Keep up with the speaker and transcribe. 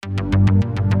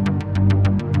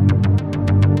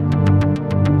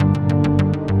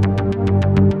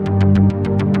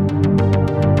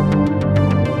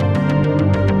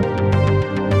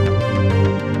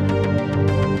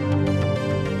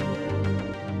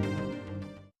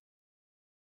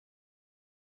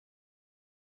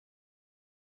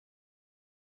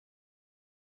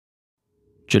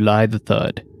July the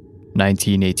 3rd,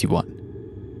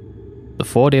 1981. The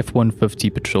Ford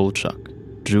F-150 patrol truck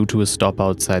drew to a stop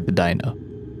outside the diner,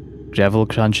 gravel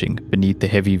crunching beneath the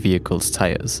heavy vehicle's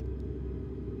tires.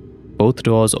 Both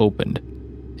doors opened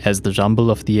as the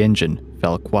rumble of the engine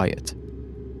fell quiet.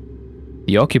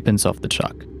 The occupants of the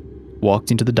truck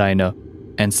walked into the diner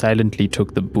and silently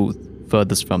took the booth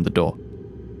furthest from the door.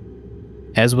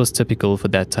 As was typical for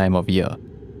that time of year,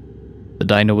 the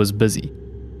diner was busy.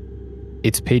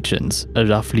 Its patrons, a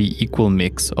roughly equal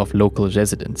mix of local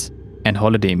residents and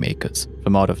holidaymakers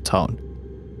from out of town.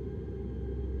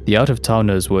 The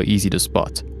out-of-towners were easy to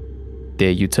spot. Their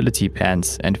utility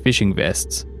pants and fishing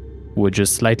vests were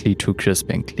just slightly too crisp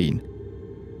and clean,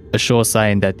 a sure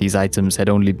sign that these items had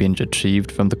only been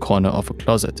retrieved from the corner of a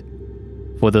closet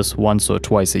for this once or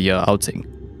twice a year outing.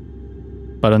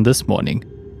 But on this morning,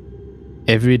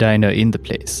 every diner in the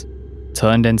place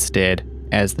turned and stared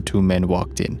as the two men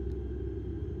walked in.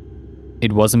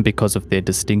 It wasn't because of their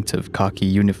distinctive khaki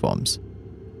uniforms.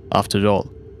 After all,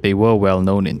 they were well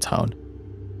known in town.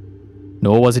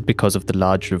 Nor was it because of the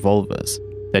large revolvers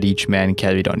that each man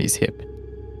carried on his hip.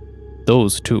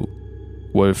 Those, too,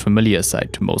 were a familiar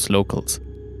sight to most locals.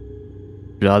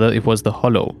 Rather, it was the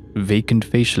hollow, vacant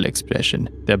facial expression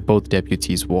that both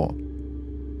deputies wore.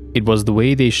 It was the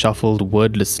way they shuffled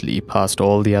wordlessly past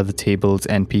all the other tables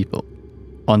and people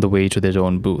on the way to their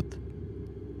own booth.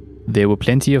 There were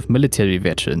plenty of military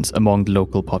veterans among the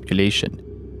local population,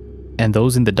 and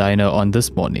those in the diner on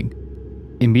this morning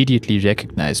immediately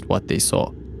recognized what they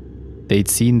saw. They'd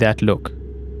seen that look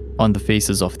on the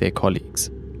faces of their colleagues,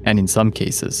 and in some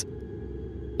cases,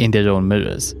 in their own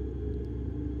mirrors.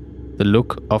 The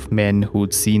look of men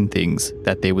who'd seen things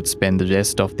that they would spend the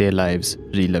rest of their lives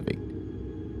reliving.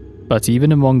 But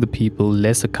even among the people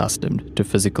less accustomed to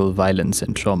physical violence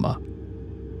and trauma,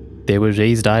 there were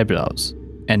raised eyebrows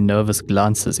and nervous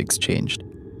glances exchanged.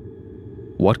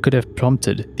 What could have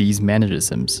prompted these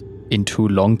mannerisms in two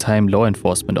long-time law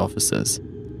enforcement officers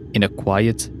in a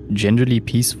quiet, generally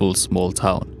peaceful small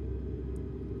town?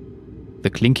 The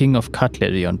clinking of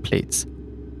cutlery on plates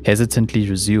hesitantly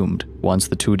resumed once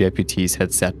the two deputies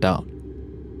had sat down.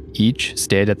 Each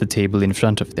stared at the table in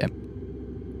front of them,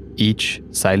 each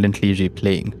silently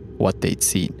replaying what they'd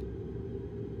seen.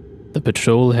 The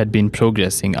patrol had been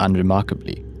progressing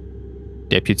unremarkably.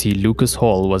 Deputy Lucas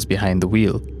Hall was behind the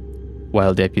wheel,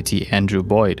 while Deputy Andrew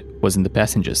Boyd was in the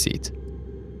passenger seat.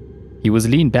 He was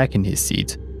leaned back in his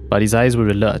seat, but his eyes were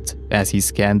alert as he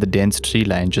scanned the dense tree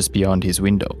line just beyond his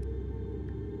window.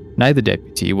 Neither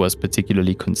deputy was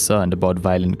particularly concerned about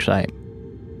violent crime.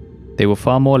 They were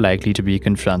far more likely to be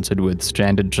confronted with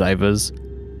stranded drivers,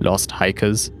 lost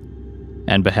hikers,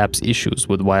 and perhaps issues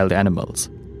with wild animals,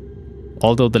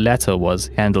 although the latter was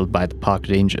handled by the park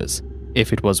rangers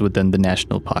if it was within the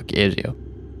national park area.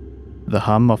 The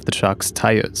hum of the truck's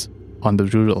tires on the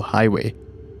rural highway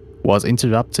was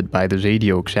interrupted by the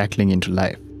radio crackling into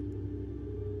life.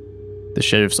 The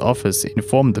sheriff's office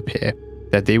informed the pair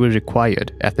that they were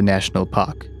required at the national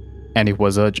park, and it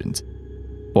was urgent.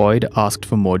 Boyd asked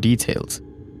for more details,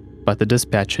 but the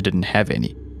dispatcher didn't have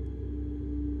any.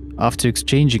 After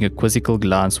exchanging a quizzical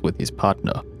glance with his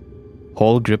partner,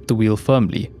 Hall gripped the wheel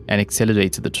firmly and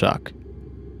accelerated the truck.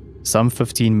 Some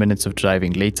 15 minutes of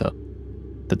driving later,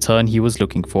 the turn he was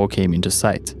looking for came into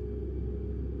sight.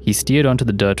 He steered onto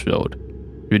the dirt road,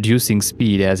 reducing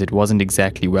speed as it wasn't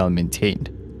exactly well maintained.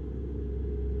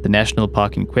 The national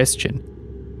park in question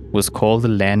was called the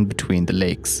Land Between the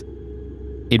Lakes.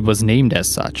 It was named as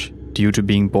such due to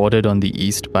being bordered on the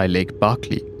east by Lake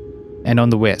Barkley and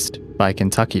on the west by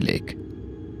Kentucky Lake,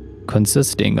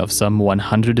 consisting of some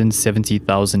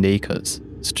 170,000 acres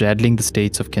straddling the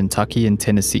states of Kentucky and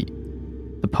Tennessee.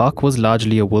 The park was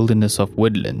largely a wilderness of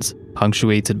woodlands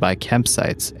punctuated by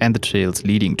campsites and the trails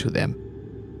leading to them.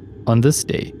 On this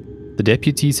day, the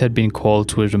deputies had been called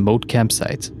to a remote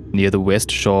campsite near the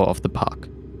west shore of the park.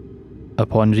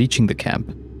 Upon reaching the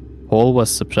camp, Hall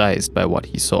was surprised by what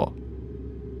he saw.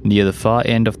 Near the far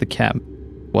end of the camp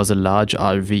was a large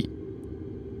RV.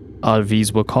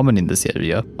 RVs were common in this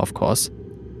area, of course,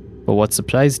 but what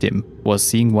surprised him was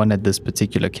seeing one at this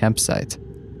particular campsite.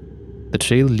 The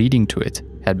trail leading to it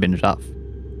had been rough,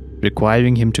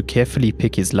 requiring him to carefully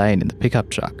pick his line in the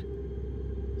pickup truck.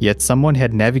 Yet someone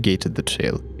had navigated the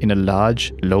trail in a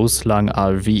large, low-slung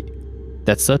RV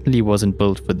that certainly wasn't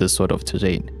built for this sort of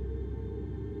terrain.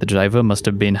 The driver must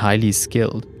have been highly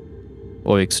skilled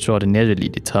or extraordinarily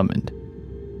determined.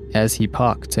 As he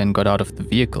parked and got out of the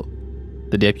vehicle,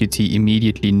 the deputy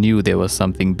immediately knew there was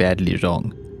something badly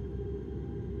wrong.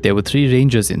 There were 3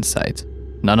 rangers inside,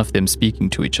 none of them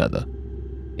speaking to each other.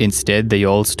 Instead, they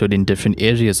all stood in different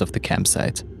areas of the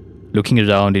campsite, looking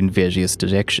around in various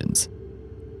directions.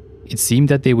 It seemed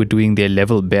that they were doing their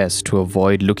level best to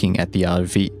avoid looking at the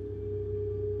RV.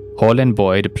 Hall and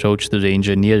Boyd approached the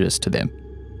ranger nearest to them,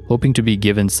 hoping to be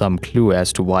given some clue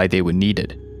as to why they were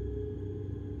needed.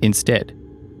 Instead,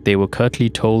 they were curtly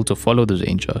told to follow the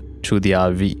ranger to the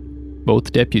RV.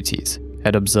 Both deputies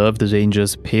had observed the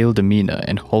ranger's pale demeanor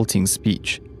and halting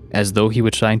speech, as though he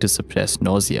were trying to suppress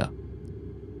nausea.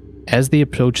 As they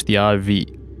approached the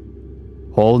RV,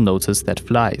 Hall noticed that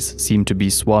flies seemed to be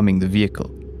swarming the vehicle.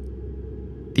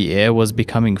 The air was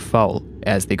becoming foul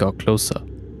as they got closer.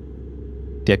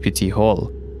 Deputy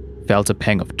Hall felt a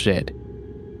pang of dread.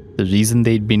 The reason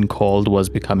they'd been called was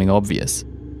becoming obvious,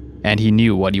 and he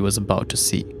knew what he was about to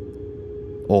see.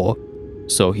 Or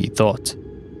so he thought.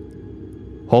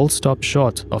 Hall stopped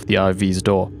short of the RV's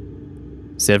door.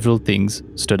 Several things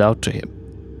stood out to him.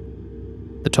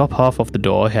 The top half of the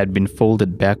door had been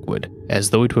folded backward as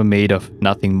though it were made of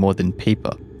nothing more than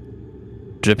paper.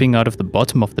 Dripping out of the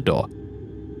bottom of the door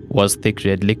was thick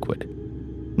red liquid.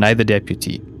 Neither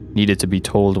deputy needed to be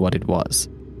told what it was.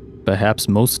 Perhaps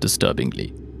most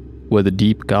disturbingly were the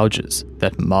deep gouges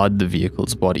that marred the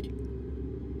vehicle's body.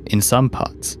 In some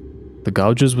parts, the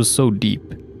gouges were so deep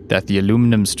that the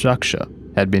aluminum structure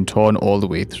had been torn all the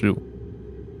way through.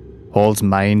 Hall's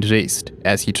mind raced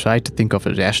as he tried to think of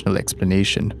a rational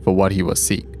explanation for what he was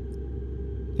seeing.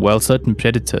 While certain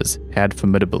predators had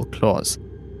formidable claws,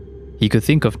 he could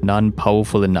think of none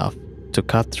powerful enough to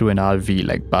cut through an RV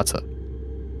like butter.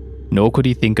 Nor could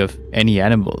he think of any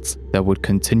animals that would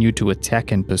continue to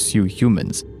attack and pursue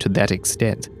humans to that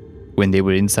extent when they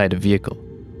were inside a vehicle.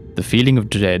 The feeling of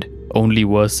dread only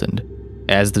worsened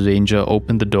as the ranger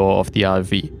opened the door of the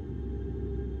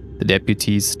RV. The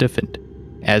deputies stiffened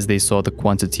as they saw the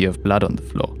quantity of blood on the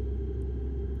floor.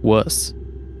 Worse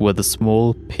were the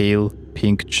small, pale,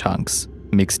 pink chunks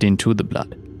mixed into the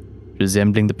blood,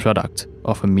 resembling the product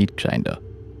of a meat grinder.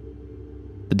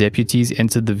 The deputies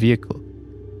entered the vehicle,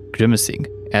 grimacing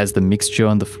as the mixture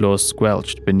on the floor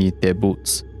squelched beneath their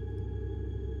boots.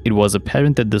 It was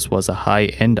apparent that this was a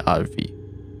high-end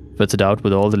RV, fitted out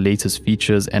with all the latest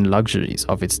features and luxuries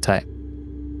of its time.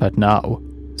 But now,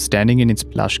 standing in its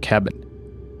plush cabin,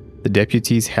 the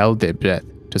deputies held their breath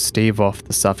to stave off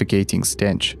the suffocating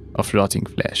stench of rotting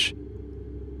flesh.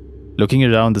 Looking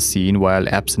around the scene while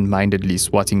absent-mindedly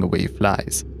swatting away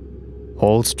flies,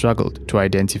 Hall struggled to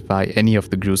identify any of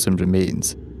the gruesome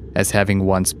remains as having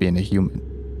once been a human.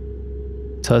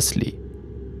 Tersely,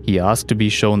 he asked to be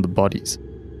shown the bodies,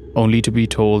 only to be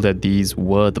told that these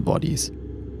were the bodies.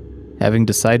 Having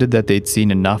decided that they'd seen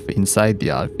enough inside the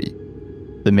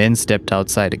RV, the men stepped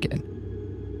outside again.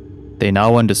 They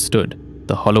now understood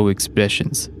the hollow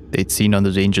expressions they'd seen on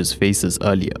the rangers' faces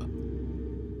earlier.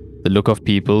 The look of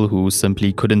people who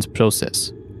simply couldn't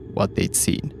process what they'd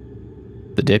seen.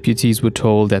 The deputies were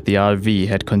told that the RV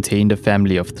had contained a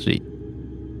family of 3.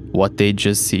 What they'd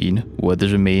just seen were the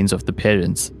remains of the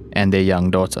parents and their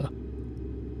young daughter.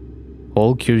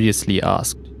 Hall curiously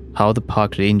asked how the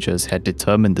park rangers had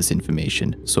determined this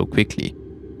information so quickly.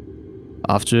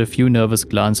 After a few nervous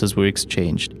glances were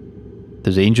exchanged,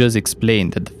 the rangers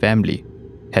explained that the family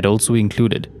had also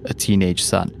included a teenage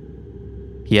son.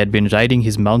 He had been riding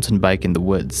his mountain bike in the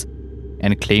woods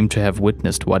and claimed to have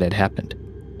witnessed what had happened.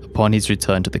 Upon his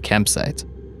return to the campsite,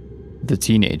 the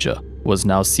teenager was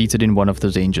now seated in one of the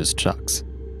rangers' trucks.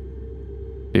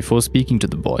 Before speaking to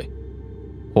the boy,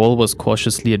 Hall was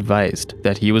cautiously advised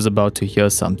that he was about to hear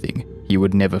something he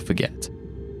would never forget.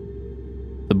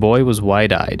 The boy was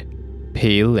wide-eyed,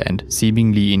 pale, and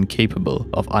seemingly incapable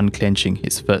of unclenching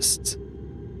his fists.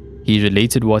 He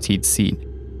related what he'd seen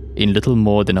in little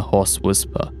more than a hoarse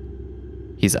whisper,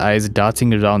 his eyes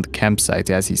darting around the campsite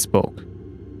as he spoke.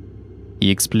 He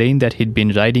explained that he'd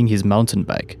been riding his mountain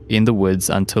bike in the woods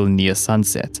until near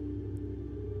sunset.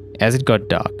 As it got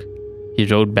dark, he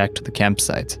rode back to the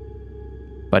campsite.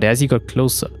 But as he got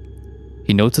closer,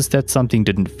 he noticed that something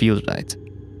didn't feel right.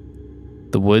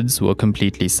 The woods were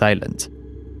completely silent.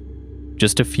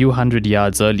 Just a few hundred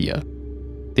yards earlier,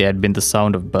 there had been the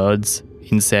sound of birds,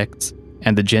 insects,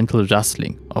 and the gentle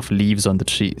rustling of leaves on the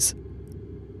trees.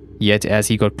 Yet as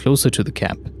he got closer to the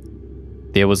camp,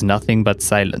 there was nothing but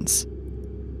silence.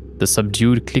 The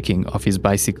subdued clicking of his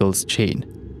bicycle's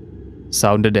chain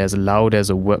sounded as loud as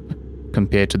a whip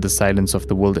compared to the silence of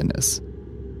the wilderness.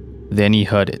 Then he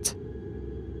heard it.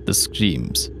 The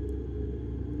screams.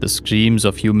 The screams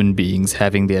of human beings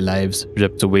having their lives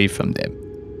ripped away from them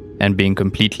and being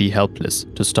completely helpless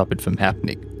to stop it from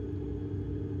happening.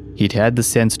 He'd had the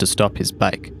sense to stop his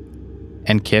bike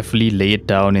and carefully lay it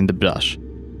down in the brush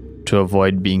to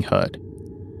avoid being heard.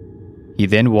 He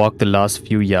then walked the last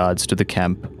few yards to the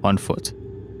camp on foot.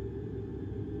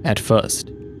 At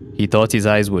first, he thought his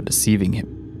eyes were deceiving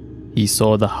him. He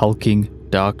saw the hulking,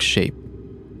 dark shape,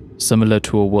 similar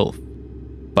to a wolf,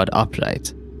 but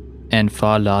upright and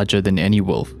far larger than any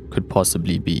wolf could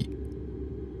possibly be.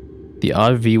 The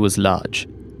RV was large,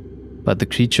 but the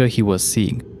creature he was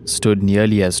seeing stood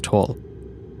nearly as tall,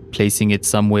 placing it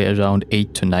somewhere around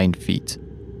 8 to 9 feet.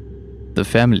 The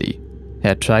family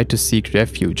had tried to seek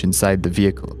refuge inside the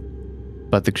vehicle,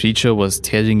 but the creature was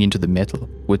tearing into the metal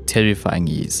with terrifying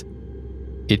ease.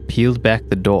 It peeled back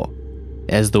the door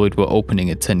as though it were opening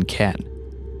a tin can.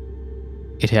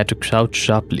 It had to crouch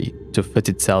sharply to fit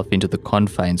itself into the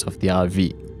confines of the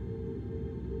RV.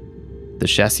 The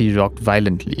chassis rocked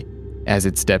violently as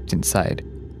it stepped inside.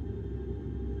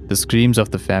 The screams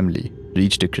of the family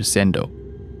reached a crescendo,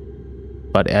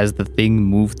 but as the thing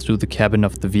moved through the cabin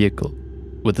of the vehicle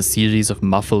with a series of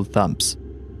muffled thumps,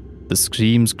 the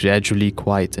screams gradually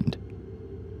quietened.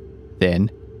 Then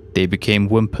they became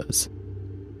whimpers.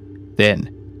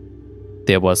 Then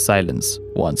there was silence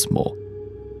once more.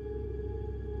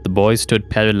 The boy stood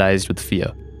paralyzed with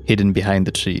fear, hidden behind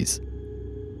the trees.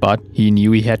 But he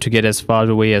knew he had to get as far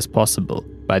away as possible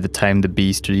by the time the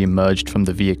beast re-emerged from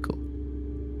the vehicle.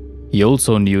 He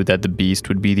also knew that the beast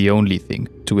would be the only thing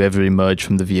to ever emerge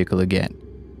from the vehicle again.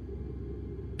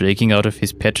 Breaking out of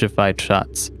his petrified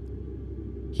trance,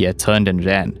 he had turned and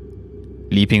ran,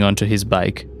 leaping onto his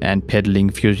bike and pedaling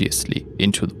furiously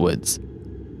into the woods.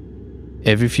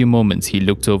 Every few moments he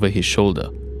looked over his shoulder,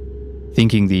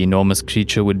 thinking the enormous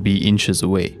creature would be inches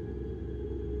away.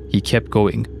 He kept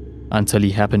going until he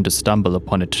happened to stumble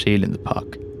upon a trail in the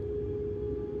park.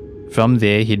 From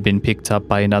there, he'd been picked up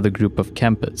by another group of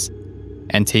campers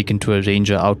and taken to a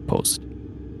ranger outpost.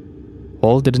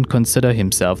 Hall didn't consider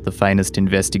himself the finest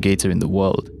investigator in the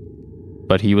world,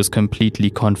 but he was completely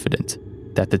confident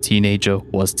that the teenager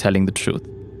was telling the truth,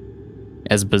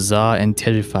 as bizarre and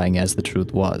terrifying as the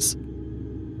truth was.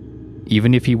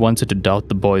 Even if he wanted to doubt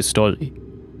the boy's story,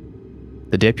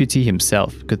 the deputy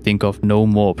himself could think of no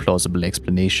more plausible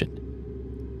explanation.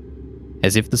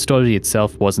 As if the story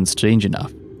itself wasn't strange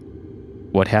enough,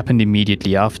 what happened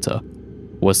immediately after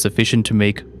was sufficient to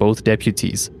make both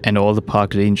deputies and all the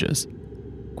park rangers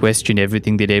question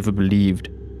everything they'd ever believed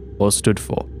or stood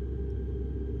for.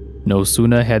 No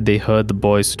sooner had they heard the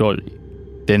boy's story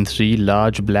than 3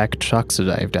 large black trucks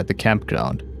arrived at the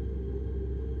campground.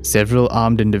 Several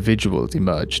armed individuals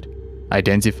emerged,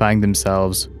 identifying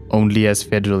themselves only as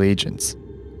federal agents.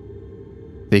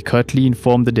 They curtly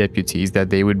informed the deputies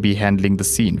that they would be handling the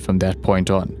scene from that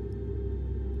point on.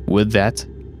 With that,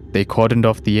 they cordoned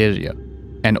off the area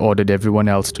and ordered everyone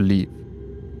else to leave.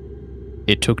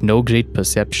 It took no great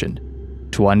perception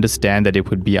to understand that it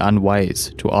would be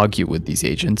unwise to argue with these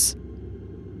agents.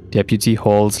 Deputy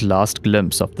Hall's last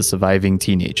glimpse of the surviving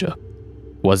teenager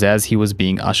was as he was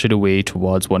being ushered away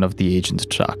towards one of the agent's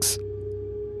trucks.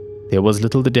 There was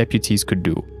little the deputies could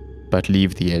do but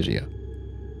leave the area.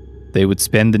 They would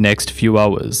spend the next few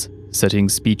hours sitting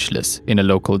speechless in a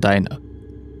local diner,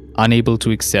 unable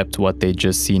to accept what they'd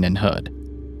just seen and heard,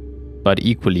 but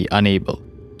equally unable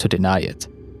to deny it.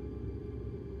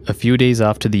 A few days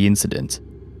after the incident,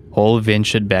 Hall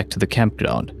ventured back to the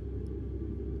campground.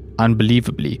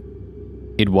 Unbelievably,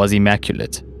 it was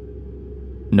immaculate.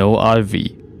 No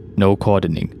RV, no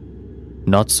cordoning,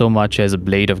 not so much as a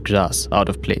blade of grass out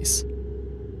of place.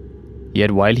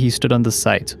 Yet while he stood on the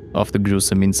site of the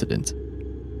gruesome incident,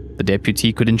 the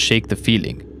deputy couldn't shake the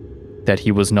feeling that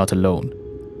he was not alone.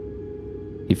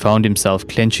 He found himself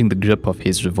clenching the grip of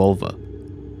his revolver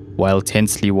while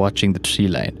tensely watching the tree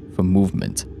line for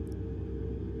movement.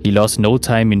 He lost no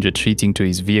time in retreating to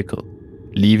his vehicle,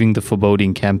 leaving the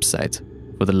foreboding campsite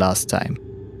for the last time.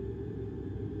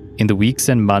 In the weeks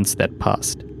and months that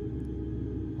passed,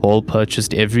 Hall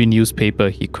purchased every newspaper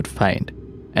he could find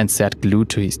and sat glued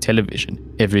to his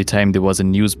television every time there was a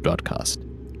news broadcast.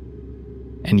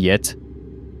 And yet,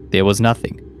 there was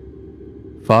nothing.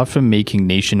 Far from making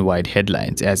nationwide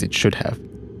headlines as it should have,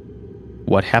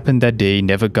 what happened that day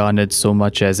never garnered so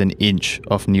much as an inch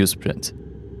of newsprint.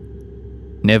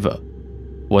 Never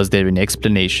was there an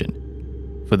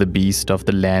explanation for the beast of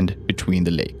the land between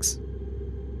the lakes.